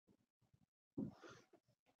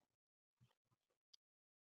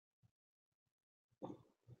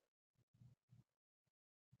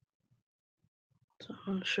So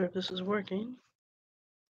I'm not sure if this is working.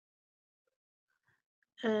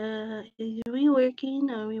 Are we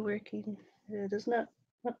working? Are we working? It does not.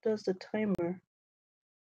 What does the timer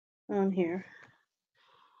on here?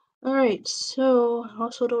 All right. So I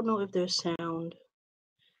also don't know if there's sound.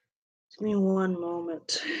 Give me one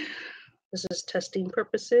moment. This is testing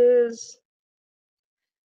purposes.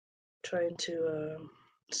 Trying to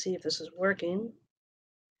see if this is working.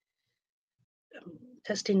 I'm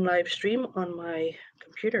testing live stream on my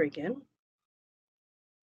computer again.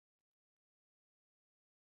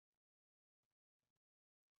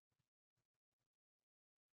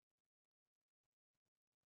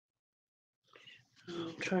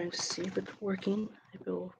 I'm trying to see if it's working. If it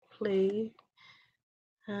will play.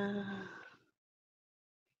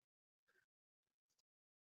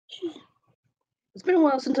 It's been a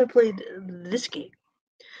while since I played this game.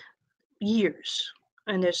 Years.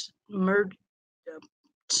 And there's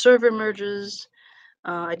server merges.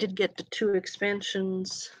 I did get the 2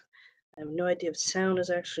 expansions. I have no idea if sound is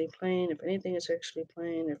actually playing, if anything is actually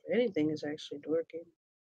playing, if anything is actually working.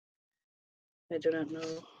 I do not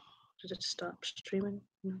know. Did it stop streaming?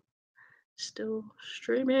 No. Still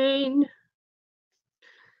streaming.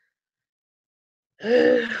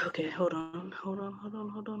 Okay, hold on.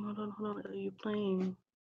 Are you playing?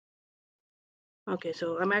 Okay,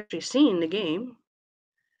 so I'm actually seeing the game,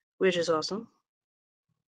 which is awesome.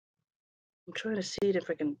 I'm trying to see if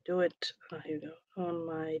I can do it. Here we go. On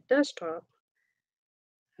my desktop,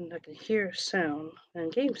 and I can hear sound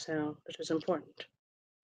and game sound, which is important.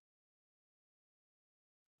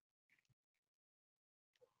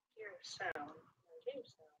 Hear sound and game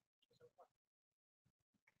sound,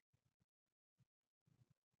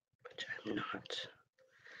 which I'm not.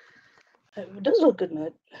 It does look good,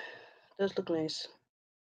 Ned. It does look nice.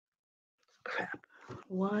 Crap.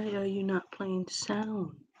 Why are you not playing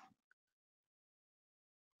sound?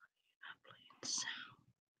 Sound.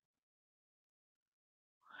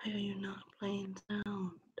 Why are you not playing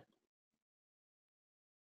sound?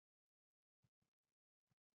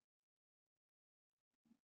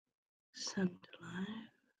 Send to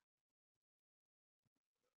live.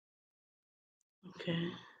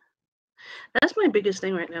 Okay. That's my biggest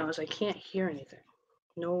thing right now is I can't hear anything.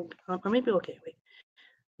 No, maybe okay. Wait.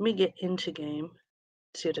 Let me get into game.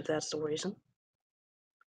 See if that's the reason.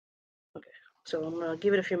 Okay. So I'm gonna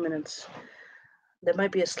give it a few minutes. There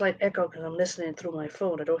might be a slight echo because I'm listening through my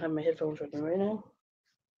phone. I don't have my headphones with me right now.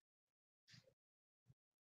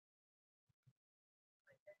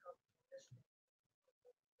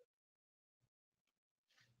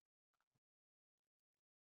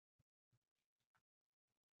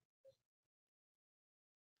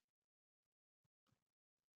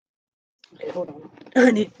 Okay, hold on.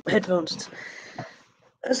 I need headphones.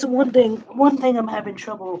 That's the one thing. One thing I'm having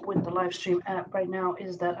trouble with the live stream app right now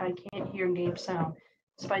is that I can't hear game sound,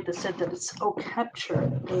 despite the set that it's capture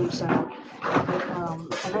game sound.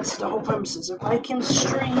 And that's the whole purpose. If I can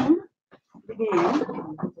stream the game,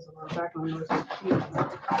 there's a lot of background noise.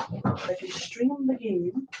 If I can stream the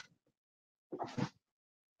game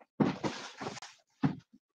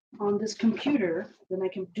on this computer, then I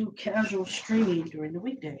can do casual streaming during the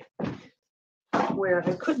weekday, where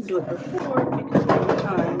I couldn't do it before because every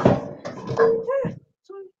time.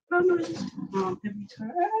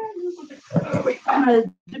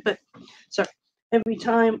 Every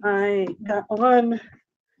time I got on,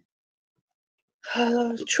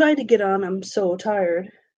 try to get on, I'm so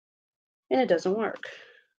tired, and it doesn't work.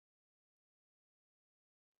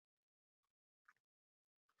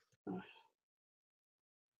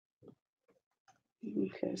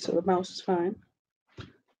 Okay, so the mouse is fine.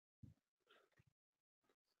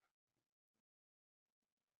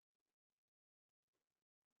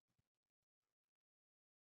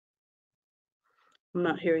 I'm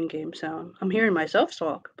not hearing game sound. I'm hearing myself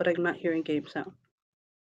talk, but I'm not hearing game sound.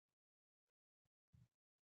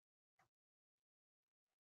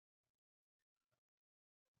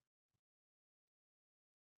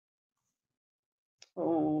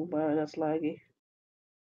 Oh, wow, that's laggy.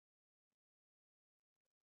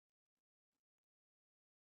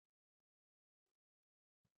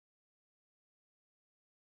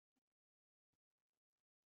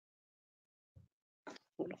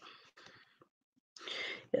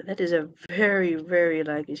 Yeah, that is a very, very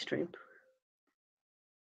laggy stream.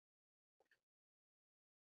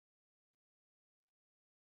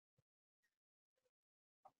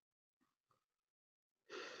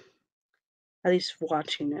 At least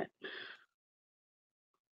watching it.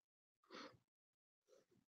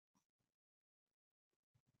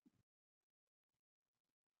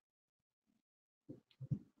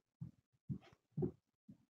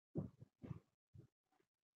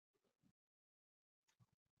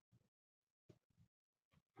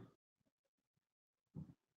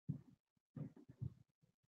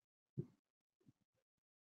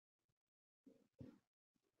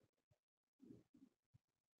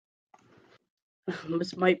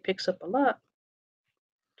 This mic picks up a lot.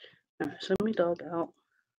 Alright, so let me dog out.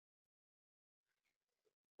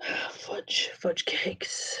 Fudge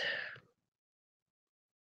cakes.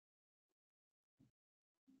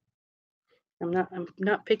 I'm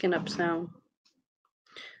not picking up sound,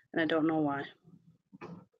 and I don't know why.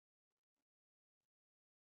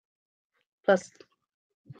 Plus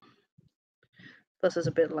it's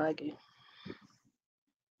a bit laggy.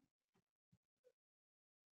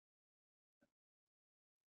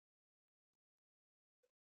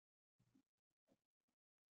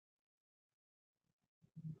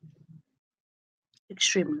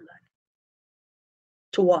 Extremely laggy.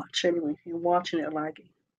 To watch, anyway. You're watching it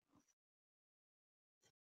laggy.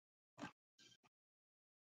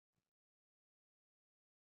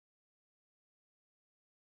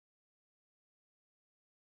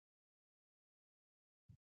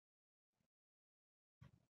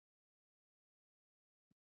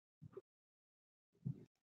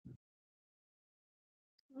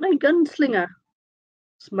 My gunslinger.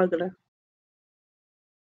 Smuggler.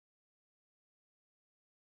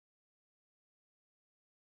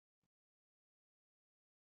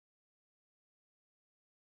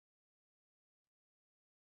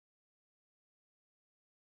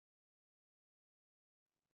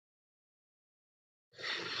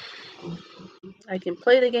 I can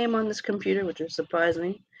play the game on this computer, which is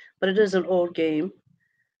surprising, but it is an old game.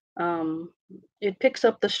 It picks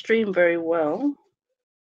up the stream very well.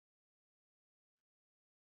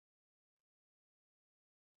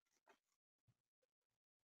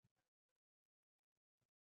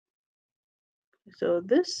 So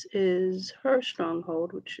this is her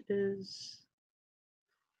stronghold, which is,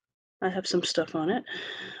 I have some stuff on it.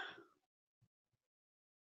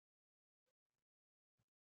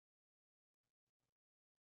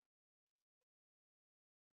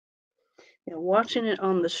 Yeah, watching it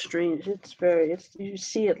on the stream, you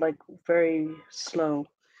see it like very slow.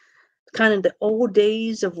 It's kind of the old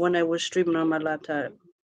days of when I was streaming on my laptop.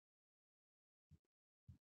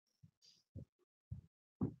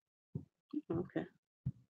 Okay.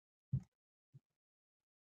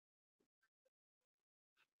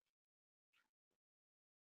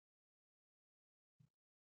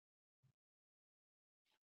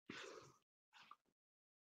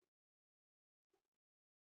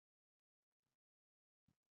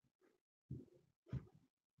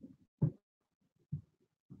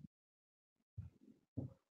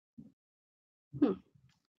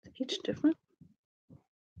 Each different.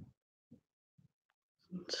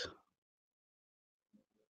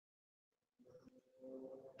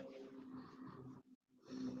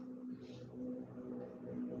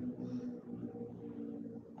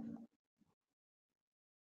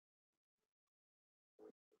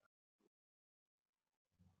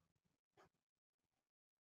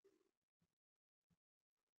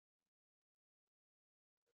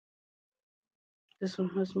 This one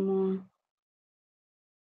has more.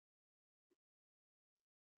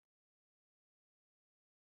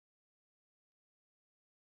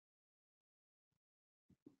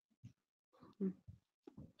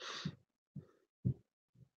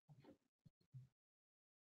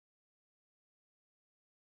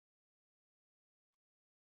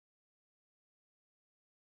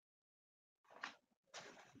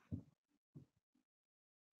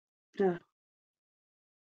 Yeah.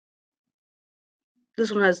 This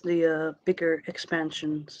one has the bigger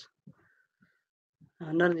expansions.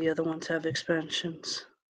 None of the other ones have expansions.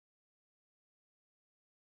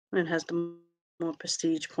 And it has the more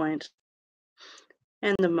prestige points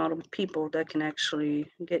and the amount of people that can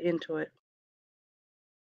actually get into it.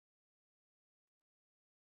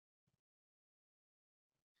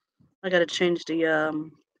 I gotta change the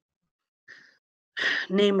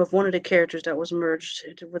name of one of the characters that was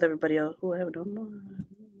merged with everybody else. Who I have no more.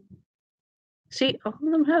 See, all of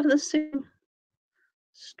them have the same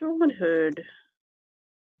Stormhood.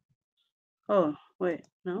 Oh, wait,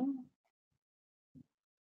 no?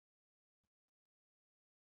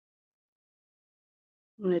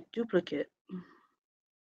 I'm gonna duplicate.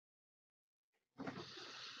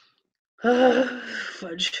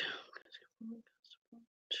 Fudge.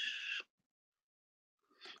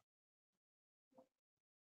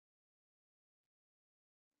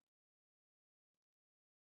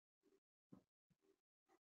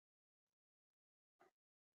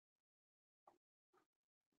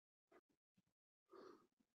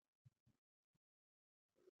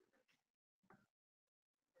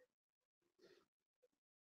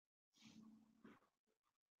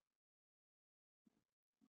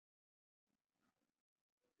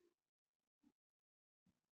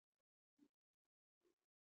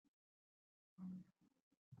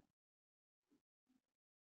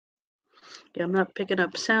 Yeah, I'm not picking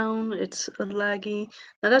up sound. It's a laggy.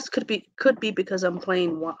 Now that's could be because I'm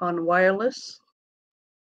playing on wireless,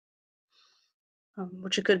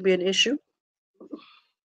 which it could be an issue.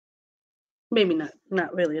 Maybe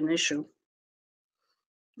not really an issue.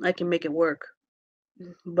 I can make it work,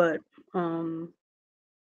 but um,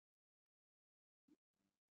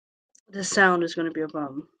 the sound is going to be a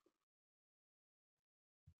problem.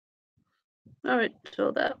 All right,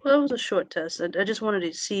 so that was a short test. I just wanted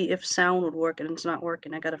to see if sound would work, and it's not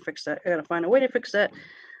working. I gotta fix that. I gotta find a way to fix that.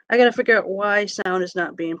 I gotta figure out why sound is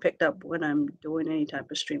not being picked up when I'm doing any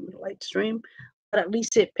type of stream, light stream. But at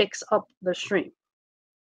least it picks up the stream.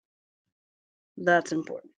 That's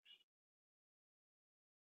important.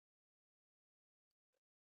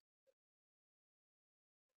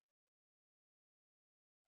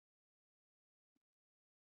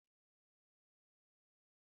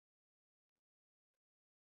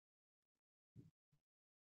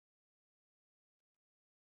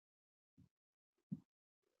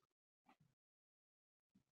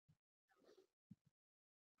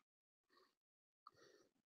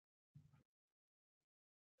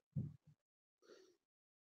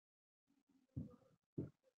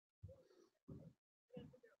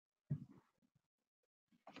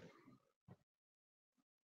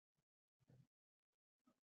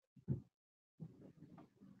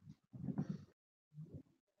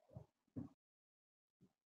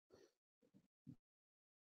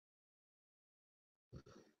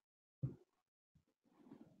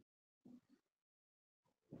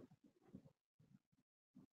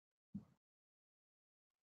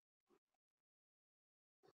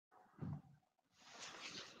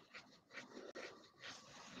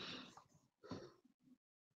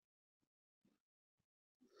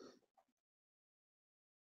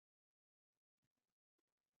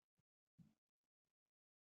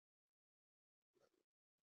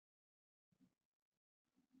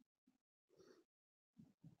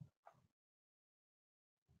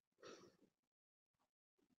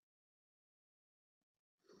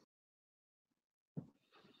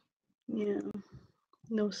 Yeah,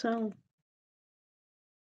 no sound.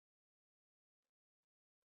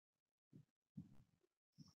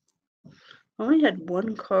 I only had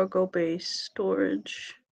one cargo base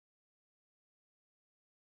storage.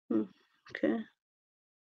 Okay.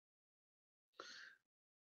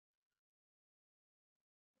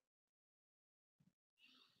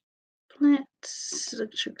 Plants,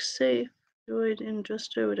 electric safe, droid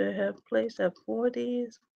industrial. Would I have place? I have 4 of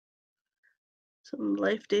these. Some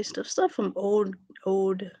life day stuff from old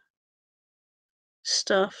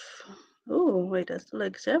stuff. Oh, wait, that's the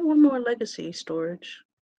legacy. I have one more legacy storage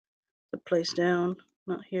to place down.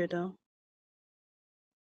 Not here though.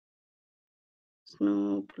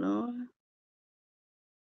 Snow blower.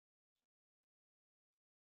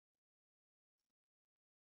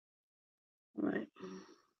 Right.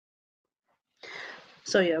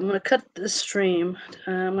 So yeah, I'm gonna cut the stream.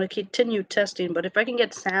 I'm gonna continue testing, but if I can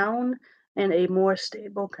get sound and a more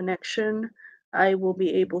stable connection, I will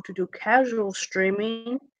be able to do casual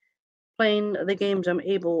streaming, playing the games I'm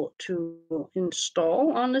able to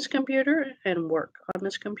install on this computer and work on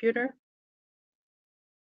this computer.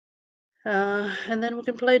 And then we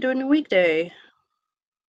can play during the weekday.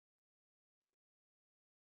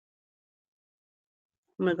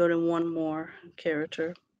 I'm gonna go to one more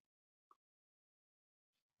character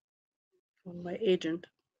from my agent.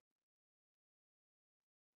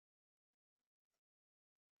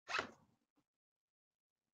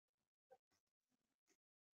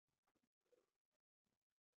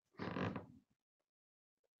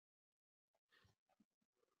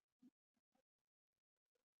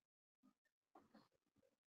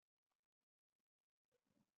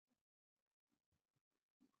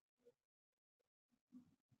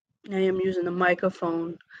 I am using the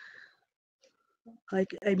microphone.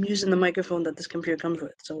 I'm using the microphone that this computer comes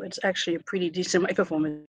with, so it's actually a pretty decent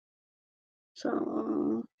microphone.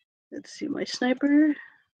 So let's see my sniper.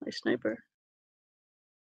 My sniper.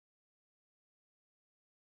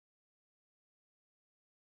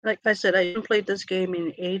 Like I said, I haven't played this game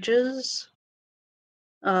in ages.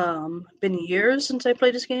 Been years since I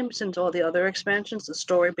played this game, since all the other expansions, the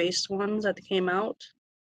story-based ones that came out.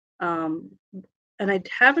 And I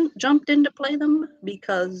haven't jumped in to play them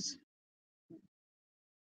because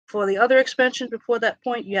for the other expansions before that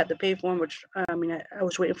point, you had to pay for them, which I mean, I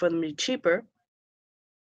was waiting for them to be cheaper,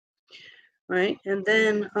 right? And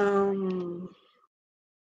then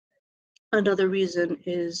another reason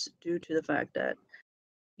is due to the fact that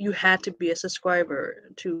you had to be a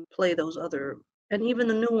subscriber to play those other, and even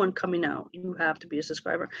the new one coming out, you have to be a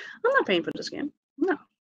subscriber. I'm not paying for this game. No,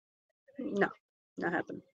 no, not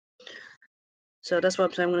happening. So that's why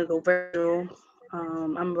I'm saying I'm gonna go virtual.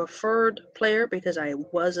 I'm a referred player because I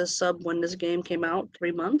was a sub when this game came out,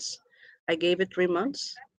 3 months. I gave it 3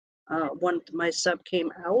 months. When my sub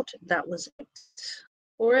came out, that was it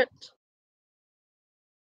for it.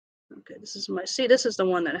 Okay, this is my, see, this is the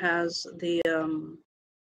one that has the,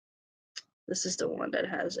 this is the one that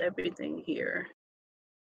has everything here.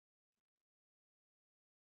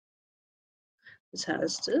 This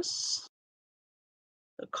has this,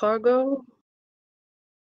 the cargo,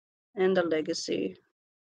 and the legacy.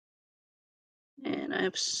 And I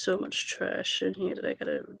have so much trash in here that I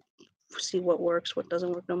gotta see what works, what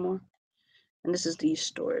doesn't work no more. And this is the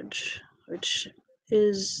storage, which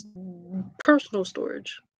is personal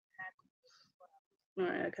storage.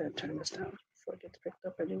 Alright, I gotta turn this down before it gets picked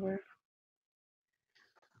up anywhere.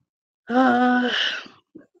 And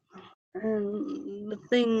the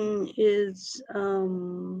thing is,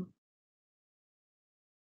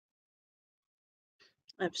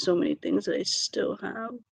 I have so many things that I still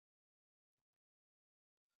have.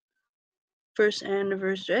 First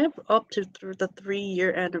anniversary, I have up to the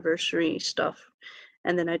 3-year anniversary stuff,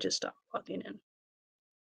 and then I just stopped logging in.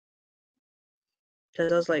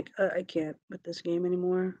 Because I was like, I can't with this game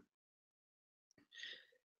anymore.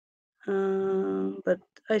 But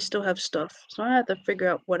I still have stuff, so I have to figure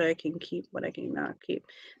out what I can keep, what I can not keep.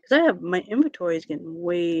 Because I have, my inventory is getting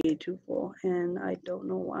way too full, and I don't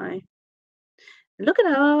know why. Look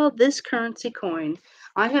at all this currency coin.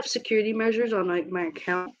 I have security measures on my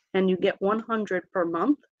account, and you get 100 per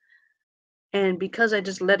month. And because I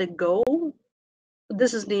just let it go,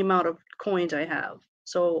 this is the amount of coins I have.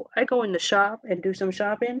 So I go in the shop and do some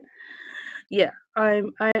shopping. Yeah,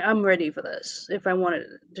 I'm ready for this if I wanted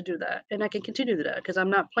to do that, and I can continue to do that because I'm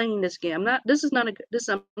not playing this game. I'm not. This is not a. This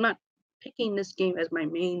I'm not picking this game as my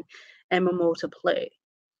main MMO to play.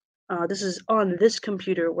 This is on this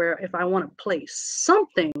computer where if I want to play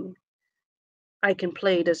something, I can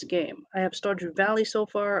play this game. I have Stardew Valley so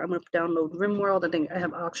far. I'm gonna download RimWorld. I think I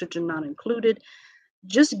have Oxygen not included.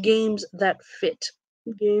 Just games that fit.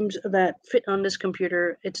 Games that fit on this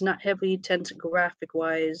computer. It's not heavily tense graphic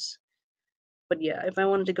wise. But yeah, if I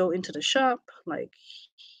wanted to go into the shop, like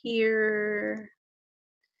here,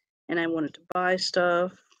 and I wanted to buy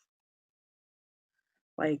stuff,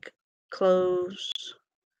 like clothes,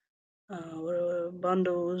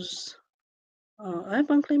 bundles. I have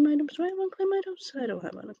unclaimed items. Do I have unclaimed items? I don't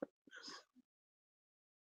have unclaimed items.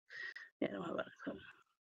 Yeah, I don't have unclaimed.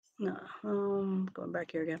 No. Going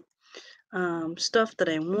back here again. Stuff that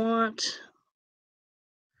I want.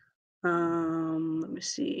 Let me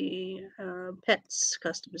see. Pets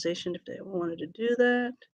customization if they wanted to do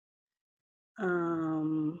that.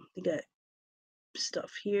 You got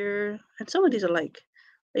stuff here, and some of these are like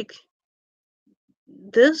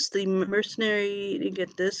this, the mercenary. You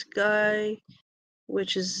get this guy,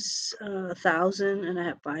 which is 1,000, and I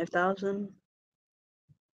have 5,000.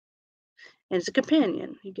 And it's a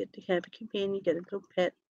companion. You get to have a companion. You get a little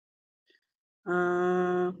pet.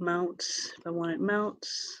 Mounts. If I wanted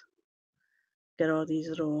mounts, get all these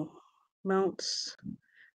little mounts.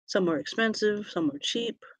 Some are expensive, some are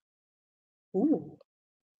cheap. Ooh.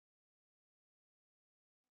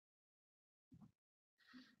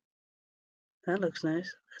 That looks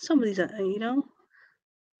nice. Some of these, you know.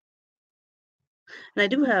 And I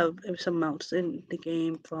do have some mounts in the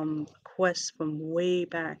game from quests from way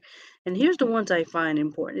back. And here's the ones I find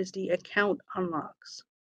important is the account unlocks.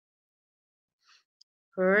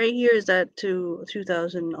 Right here is that to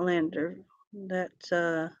 2,000 lander. That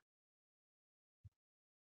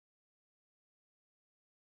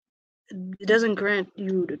it doesn't grant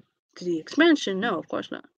you to the expansion. No, of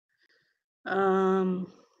course not.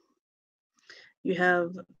 You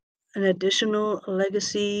have an additional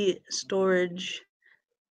legacy storage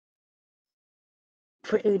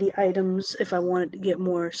for 80 items. If I wanted to get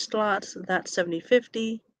more slots, that's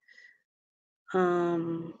 70/50. Let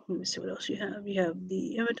me see what else you have. You have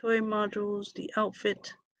the inventory modules, the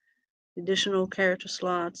outfit, additional character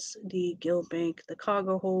slots, the guild bank, the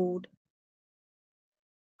cargo hold,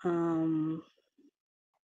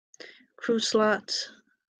 crew slots,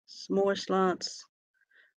 more slots,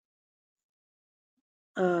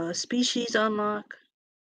 species unlock.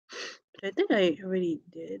 I think I already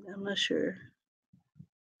did. I'm not sure.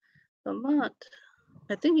 A lot.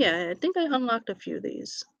 I think I unlocked a few of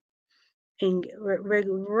these and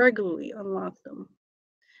regularly unlock them.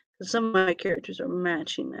 Some of my characters are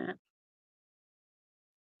matching that.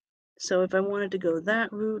 So if I wanted to go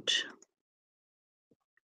that route,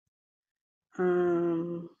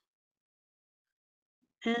 and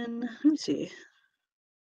let me see.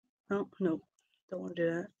 Oh no, don't want to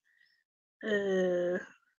do that.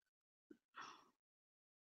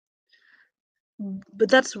 but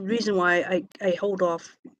that's the reason why I hold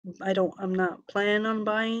off. I'm not planning on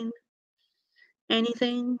buying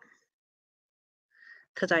anything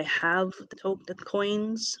because I have the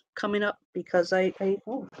coins coming up because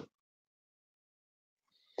oh.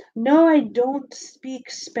 No, I don't speak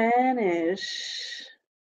Spanish.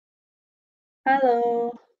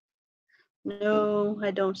 Hello. No,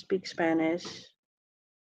 I don't speak Spanish.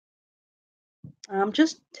 I'm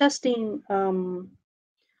just testing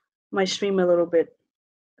my stream a little bit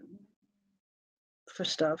for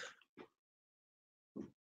stuff.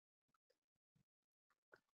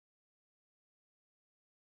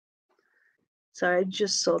 Sorry, I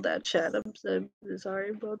just saw that chat. I'm so sorry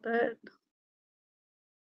about that.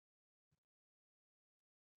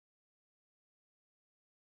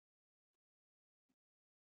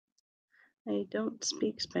 I don't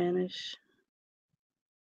speak Spanish.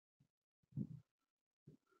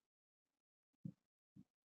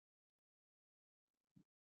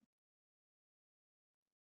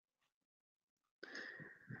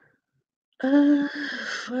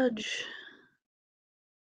 Fudge.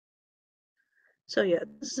 So yeah,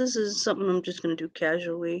 this is something I'm just gonna do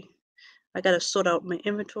casually. I gotta sort out my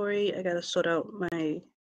inventory. I gotta sort out my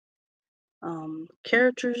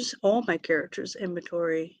characters, all my characters'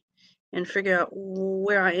 inventory, and figure out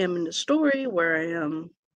where I am in the story, where I am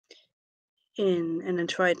and then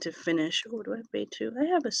try to finish. Oh, do I have pay two? I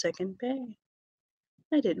have a second pay.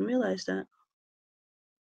 I didn't realize that.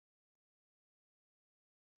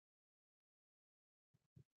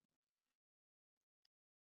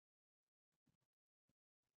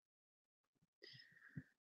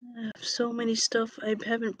 I have so many stuff. I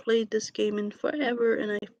haven't played this game in forever,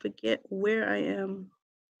 and I forget where I am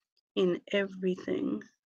in everything.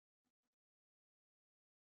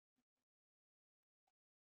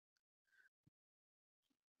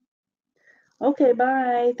 Okay,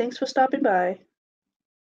 bye. Thanks for stopping by.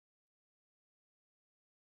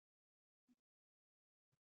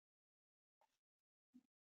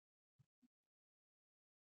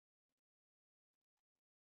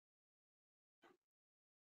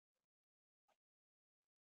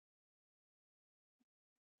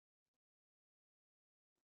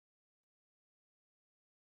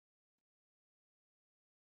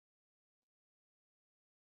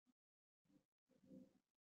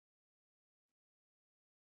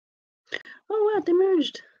 Oh wow, they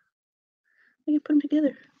merged. I can put them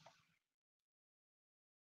together.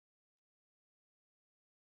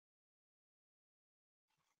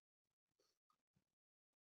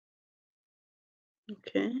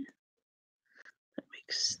 Okay. That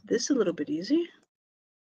makes this a little bit easy.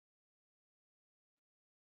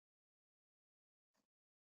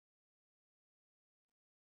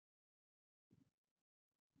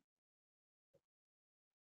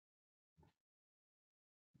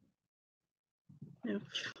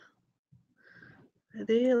 If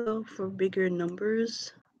they allow for bigger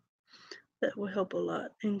numbers, that will help a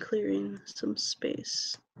lot in clearing some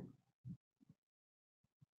space.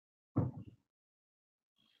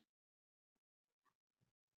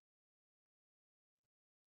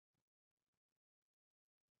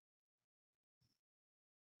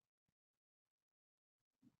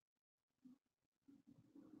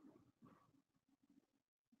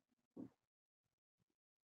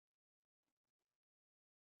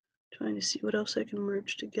 Trying to see what else I can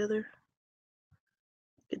merge together.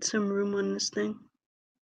 Get some room on this thing.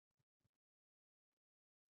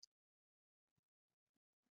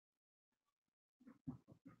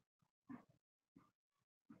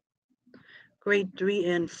 Grade 3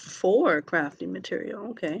 and 4 crafting material.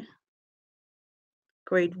 Okay.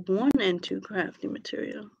 Grade 1 and 2 crafting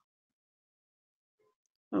material.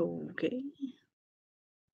 Okay.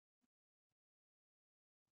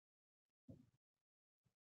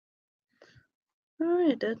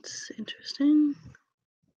 Alright, that's interesting.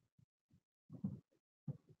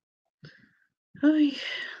 Alright,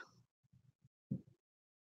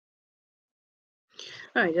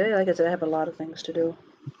 like I said, I have a lot of things to do.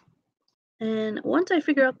 And once I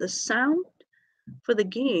figure out the sound for the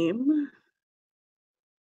game,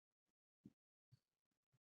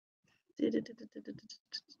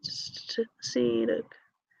 see, look,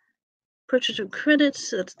 purchase of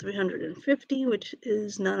credits, that's 350, which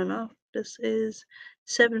is not enough. This is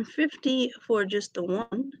 750 for just the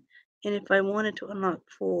one. And if I wanted to unlock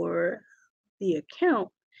for the account,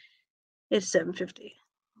 it's 750.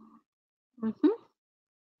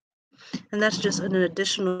 And that's just an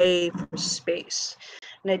additional way for space.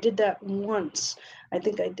 And I did that once. I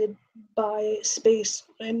think I did buy space,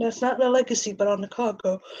 and that's not the legacy, but on the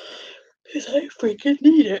cargo, because I freaking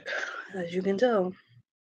need it, as you can tell.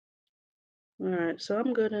 All right, so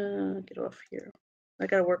I'm gonna get off here. I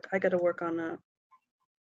gotta work on that.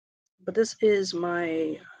 But this is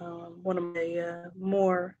my one of my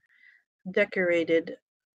more decorated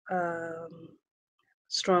um,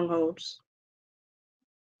 strongholds.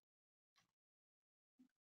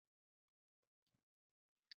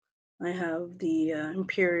 I have the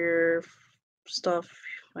Imperior stuff.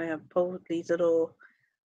 I have both these little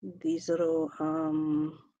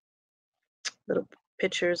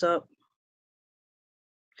pictures up.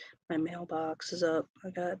 My mailbox is up.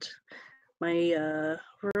 I got my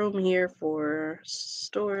room here for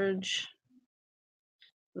storage.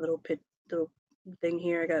 Little thing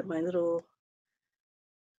here. I got my little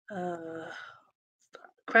uh,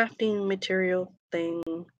 crafting material thing.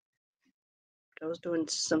 I was doing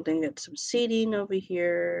something, got some seating over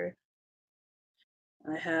here.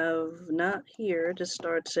 I have not here, just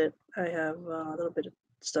starts it. I have a little bit of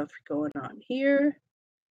stuff going on here,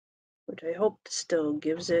 which I hope still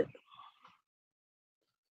gives it.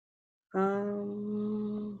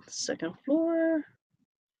 Second floor.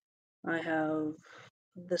 I have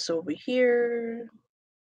this over here.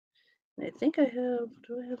 I think I have,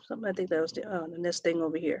 do I have something? I think that was the this thing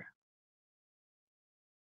over here.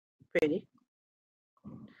 Pretty.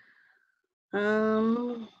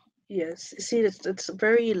 Yes, see, it's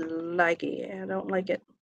very laggy. I don't like it.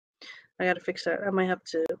 I gotta fix that. I might have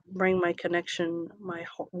to bring my connection, my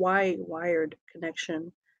wired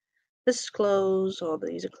connection. This is closed. All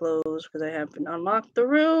these are closed because I haven't unlocked the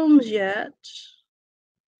rooms yet,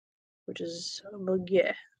 which is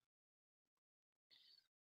yeah.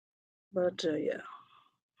 But yeah,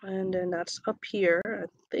 and then that's up here. I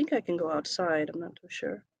think I can go outside. I'm not too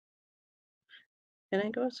sure. Can I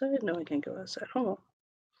go outside? No, I can't go outside. Hold on.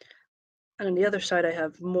 And on the other side, I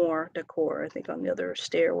have more decor. I think on the other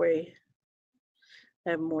stairway, I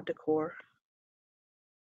have more decor.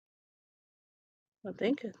 I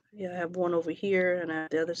think, yeah, I have one over here, and I have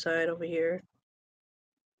the other side over here.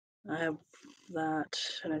 I have that,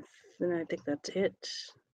 and I think that's it.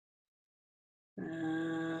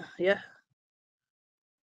 Yeah.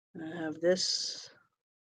 I have this,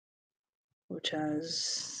 which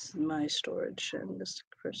has my storage and this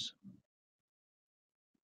first.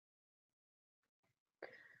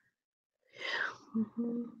 Yeah.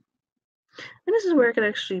 And this is where I can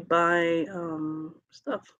actually buy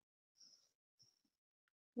stuff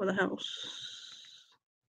for the house.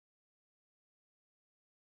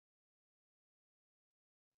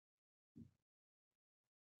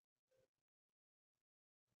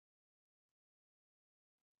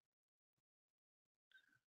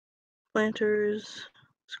 Planters,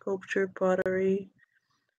 sculpture, pottery,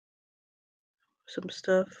 some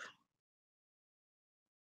stuff.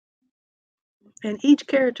 And each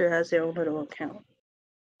character has their own little account.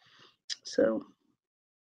 So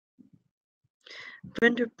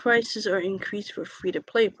vendor prices are increased for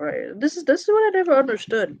free-to-play prior. This is what I never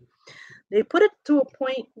understood. They put it to a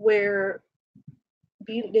point where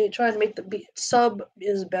they try to make the sub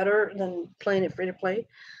is better than playing it free-to-play.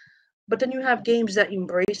 But then you have games that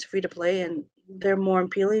embrace free-to-play and they're more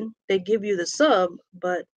appealing. They give you the sub,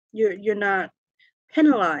 but you're not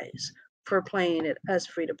penalized for playing it as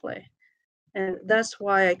free-to-play. And that's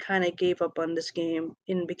why I kind of gave up on this game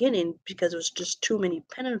in the beginning, because it was just too many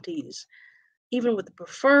penalties. Even with the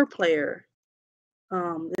prefer player,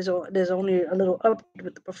 there's only a little upgrade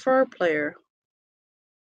with the prefer player,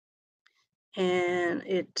 and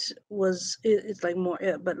it's like more.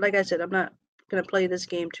 Yeah, but like I said, I'm not gonna play this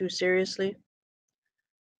game too seriously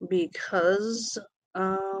because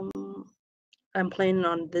I'm playing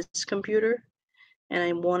on this computer, and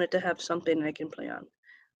I wanted to have something I can play on.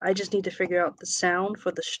 I just need to figure out the sound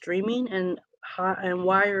for the streaming and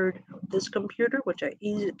wired this computer, which I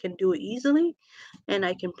can do it easily, and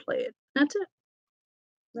I can play it. That's it.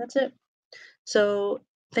 That's it. So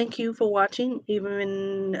thank you for watching.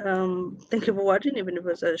 Thank you for watching, even if it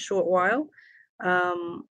was a short while.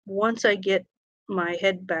 Once I get my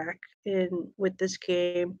head back in with this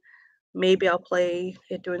game, maybe I'll play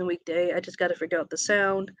it during the weekday. I just got to figure out the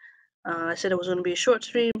sound. I said it was going to be a short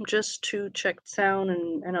stream just to check sound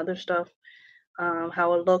and other stuff,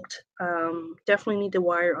 how it looked. Definitely need to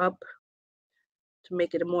wire up to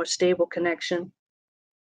make it a more stable connection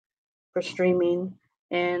for streaming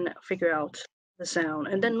and figure out the sound.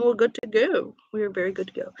 And then we're good to go. We're very good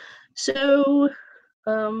to go. So,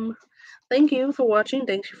 thank you for watching.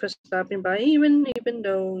 Thank you for stopping by. Even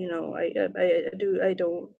though I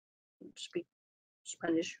don't speak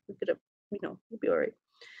Spanish, we could have, it'll be alright.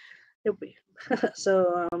 It'll be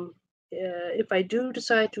so. If I do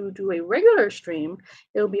decide to do a regular stream,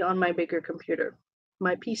 it'll be on my bigger computer,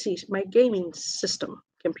 my PC, my gaming system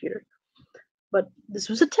computer. But this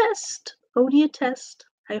was a test, only a test.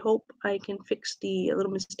 I hope I can fix the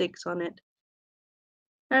little mistakes on it.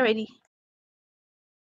 Alrighty.